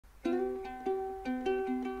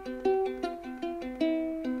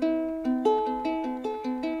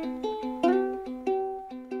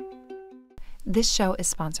This show is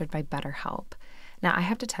sponsored by BetterHelp. Now, I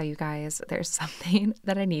have to tell you guys, there's something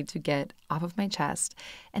that I need to get off of my chest,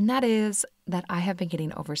 and that is that I have been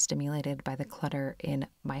getting overstimulated by the clutter in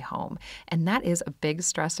my home. And that is a big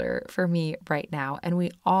stressor for me right now. And we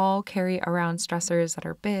all carry around stressors that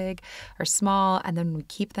are big or small, and then when we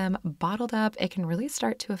keep them bottled up, it can really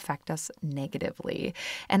start to affect us negatively.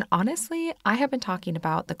 And honestly, I have been talking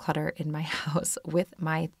about the clutter in my house with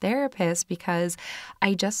my therapist because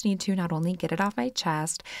I just need to not only get it off my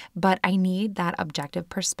chest, but I need that objective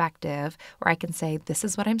perspective where I can say, this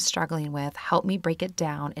is what I'm struggling with. Help me break it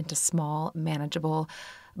down into small, manageable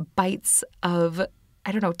bites of,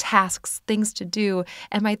 tasks, things to do.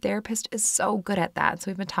 And my therapist is so good at that. So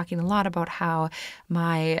we've been talking a lot about how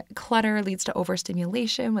my clutter leads to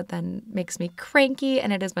overstimulation, what then makes me cranky.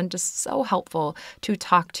 And it has been just so helpful to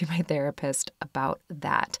talk to my therapist about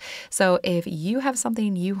that. So if you have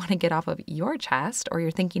something you want to get off of your chest or you're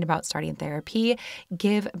thinking about starting therapy,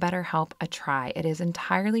 give BetterHelp a try. It is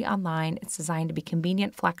entirely online. It's designed to be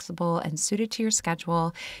convenient, flexible, and suited to your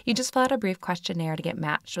schedule. You just fill out a brief questionnaire to get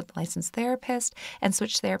matched with a licensed therapist and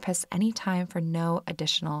switch therapists anytime for no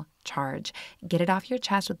additional charge. Get it off your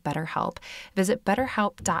chest with BetterHelp. Visit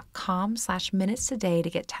betterhelp.com/minutes today to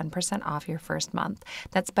get 10% off your first month.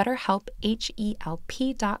 That's BetterHelp,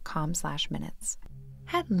 HELP.com/minutes.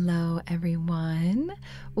 Hello, everyone.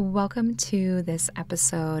 Welcome to this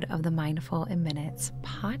episode of the Mindful in Minutes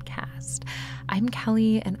podcast. I'm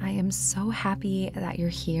Kelly, and I am so happy that you're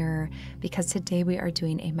here because today we are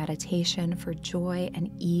doing a meditation for joy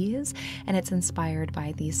and ease, and it's inspired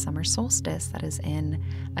by the summer solstice that is in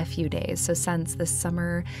a few days. So since the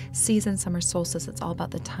summer season, summer solstice, it's all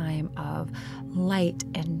about the time of light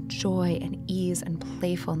and joy and ease and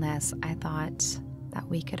playfulness. I thought that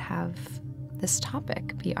we could have this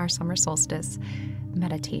topic be our summer solstice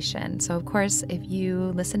meditation. So of course, if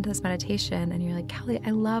you listen to this meditation and you're like, Kelly,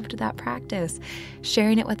 I loved that practice,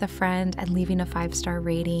 sharing it with a friend and leaving a 5-star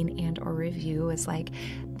rating and or review is like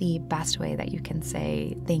the best way that you can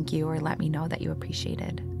say thank you or let me know that you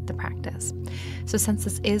appreciated the practice. So since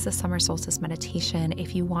this is a summer solstice meditation,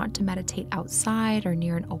 if you want to meditate outside or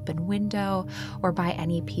near an open window or by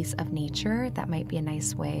any piece of nature, that might be a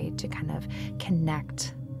nice way to kind of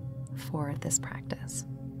connect for this practice.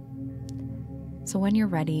 So when you're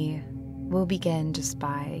ready, we'll begin just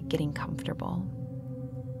by getting comfortable.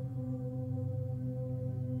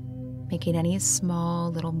 Making any small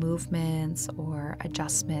little movements or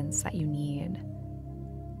adjustments that you need.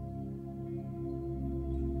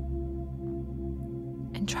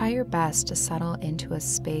 And try your best to settle into a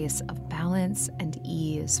space of balance and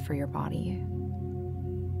ease for your body.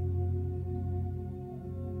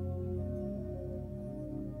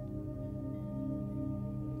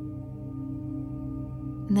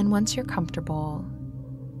 And then once you're comfortable,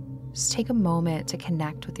 just take a moment to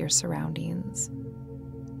connect with your surroundings.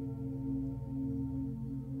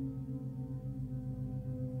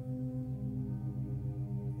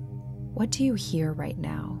 What do you hear right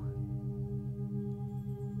now?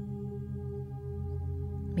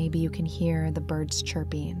 Maybe you can hear the birds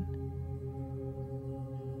chirping.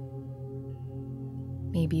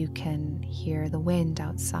 Maybe you can hear the wind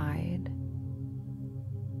outside.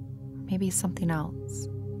 Maybe something else.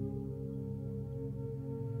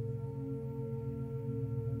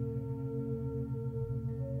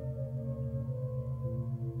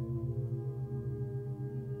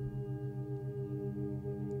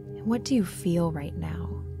 What do you feel right now?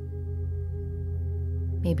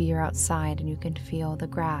 Maybe you're outside and you can feel the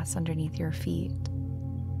grass underneath your feet.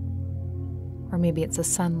 Or maybe it's the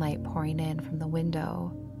sunlight pouring in from the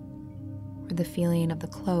window, or the feeling of the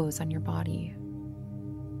clothes on your body.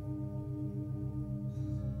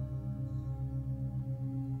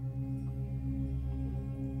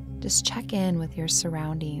 Just check in with your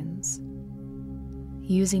surroundings,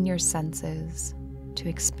 using your senses to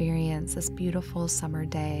experience this beautiful summer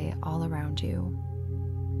day all around you.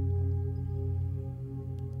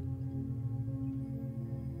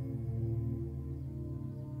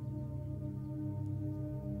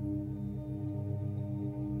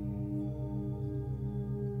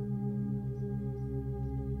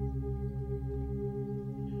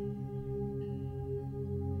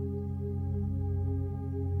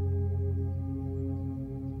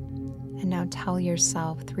 And now tell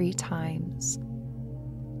yourself 3 times,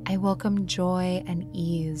 I welcome joy and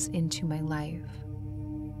ease into my life.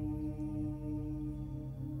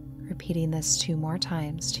 Repeating this 2 more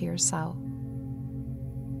times to yourself.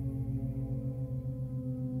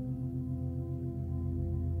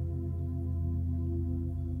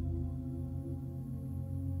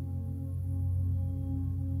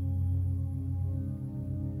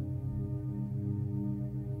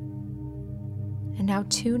 now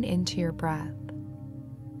tune into your breath.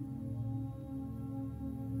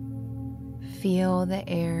 Feel the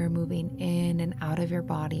air moving in and out of your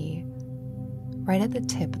body, right at the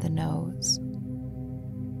tip of the nose.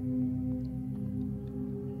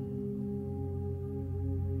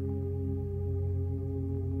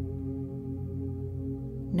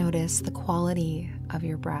 Notice the quality of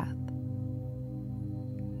your breath.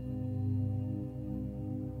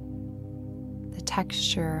 The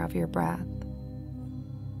texture of your breath.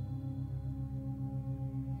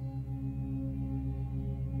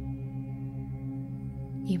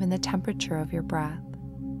 Even the temperature of your breath.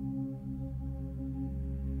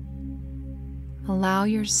 Allow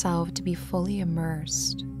yourself to be fully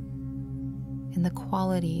immersed in the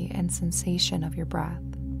quality and sensation of your breath.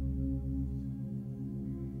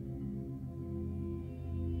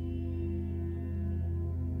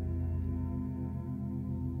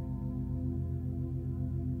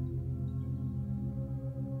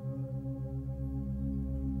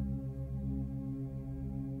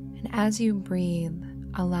 And as you breathe,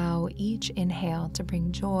 allow each inhale to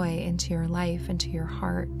bring joy into your life, into your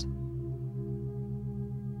heart.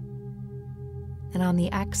 And on the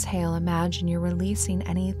exhale, imagine you're releasing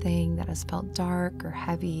anything that has felt dark or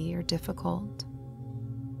heavy or difficult.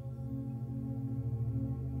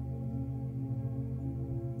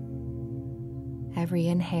 Every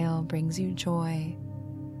inhale brings you joy,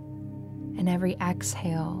 and every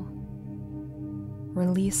exhale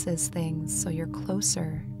releases things so you're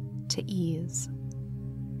closer to ease.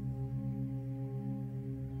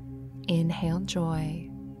 Inhale joy,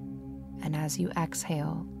 and as you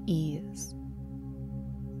exhale, ease.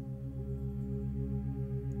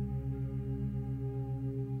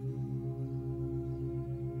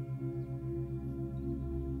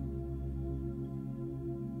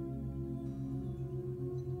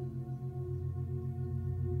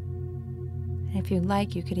 And if you'd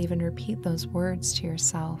like, you could even repeat those words to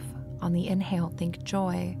yourself. On the inhale, think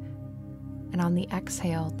joy, and on the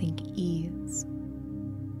exhale, think ease.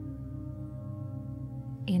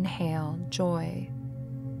 Inhale, joy,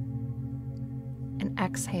 and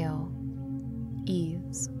exhale,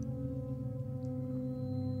 ease.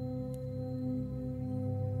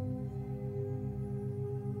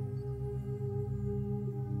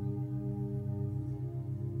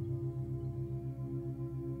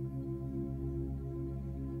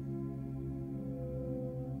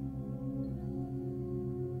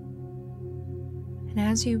 And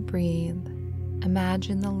as you breathe,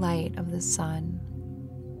 imagine the light of the sun.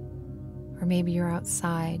 Or maybe you're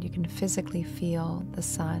outside, you can physically feel the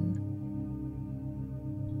sun.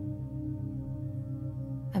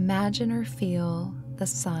 Imagine or feel the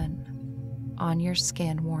sun on your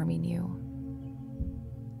skin warming you.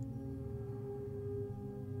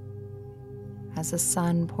 As the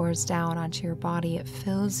sun pours down onto your body, it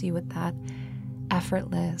fills you with that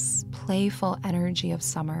effortless, playful energy of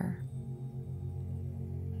summer.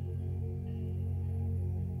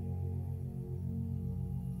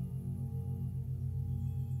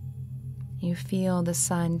 You feel the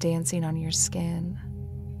sun dancing on your skin.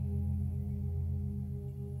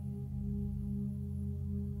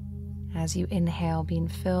 As you inhale, being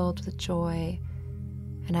filled with joy,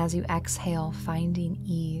 and as you exhale, finding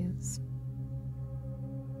ease.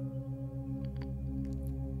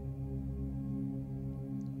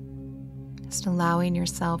 Just allowing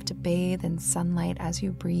yourself to bathe in sunlight as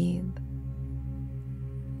you breathe.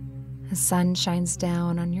 The sun shines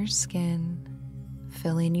down on your skin,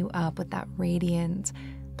 filling you up with that radiant,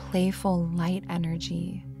 playful light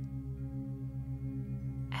energy.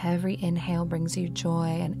 Every inhale brings you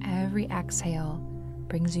joy, and every exhale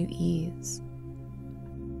brings you ease.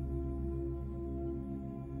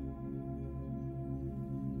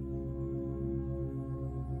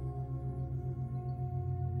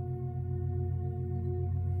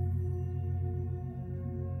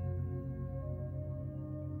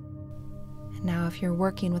 Now, if you're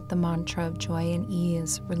working with the mantra of joy and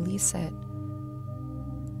ease, release it.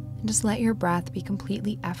 And just let your breath be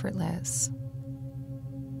completely effortless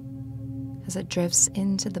as it drifts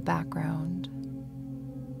into the background.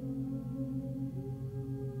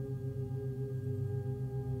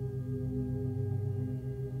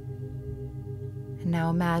 And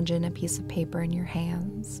now imagine a piece of paper in your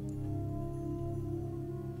hands.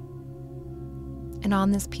 And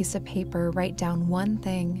on this piece of paper, write down one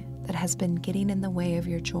thing that has been getting in the way of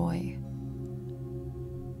your joy.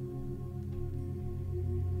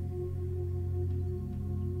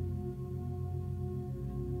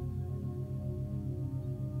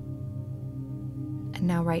 And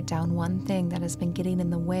now write down one thing that has been getting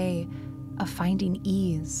in the way of finding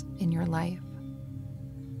ease in your life.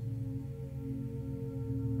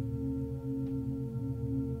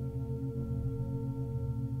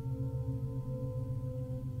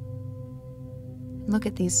 Look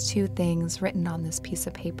at these two things written on this piece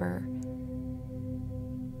of paper.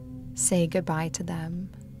 Say goodbye to them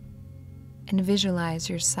and visualize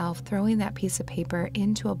yourself throwing that piece of paper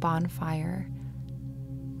into a bonfire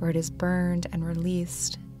where it is burned and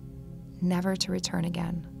released, never to return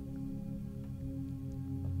again.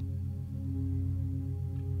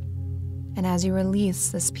 And as you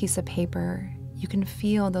release this piece of paper, you can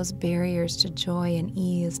feel those barriers to joy and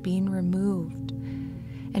ease being removed,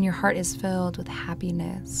 and your heart is filled with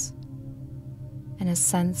happiness and a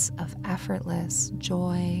sense of effortless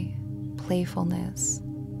joy, playfulness.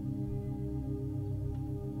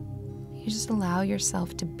 You just allow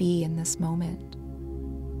yourself to be in this moment,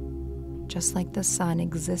 just like the sun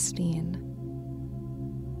existing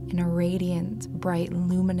in a radiant, bright,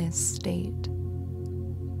 luminous state.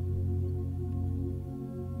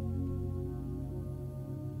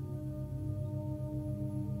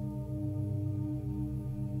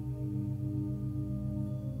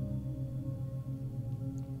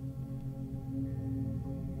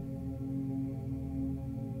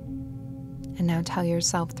 And now tell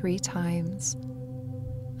yourself 3 times,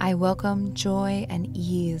 I welcome joy and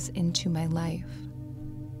ease into my life.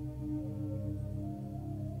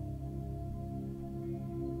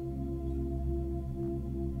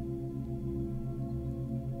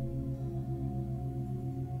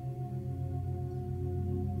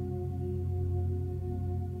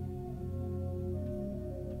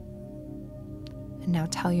 And now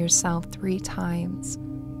tell yourself 3 times,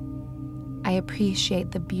 I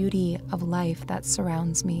appreciate the beauty of life that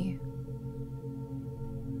surrounds me.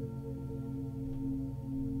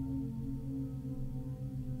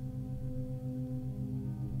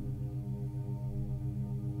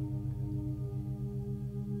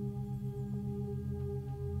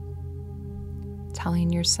 Telling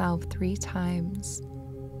yourself 3 times,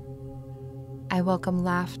 I welcome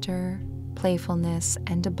laughter, playfulness,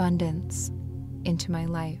 and abundance into my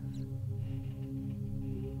life.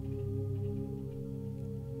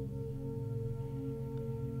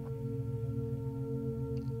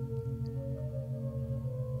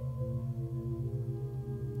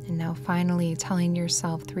 And now finally telling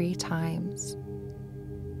yourself 3 times,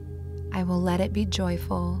 I will let it be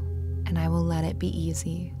joyful and I will let it be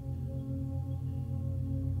easy.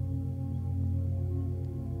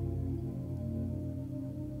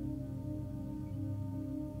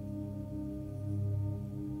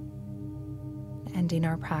 Ending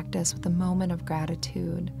our practice with a moment of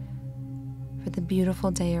gratitude for the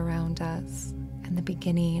beautiful day around us and the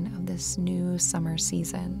beginning of this new summer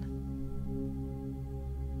season.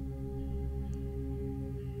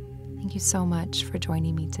 Thank you so much for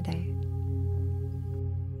joining me today.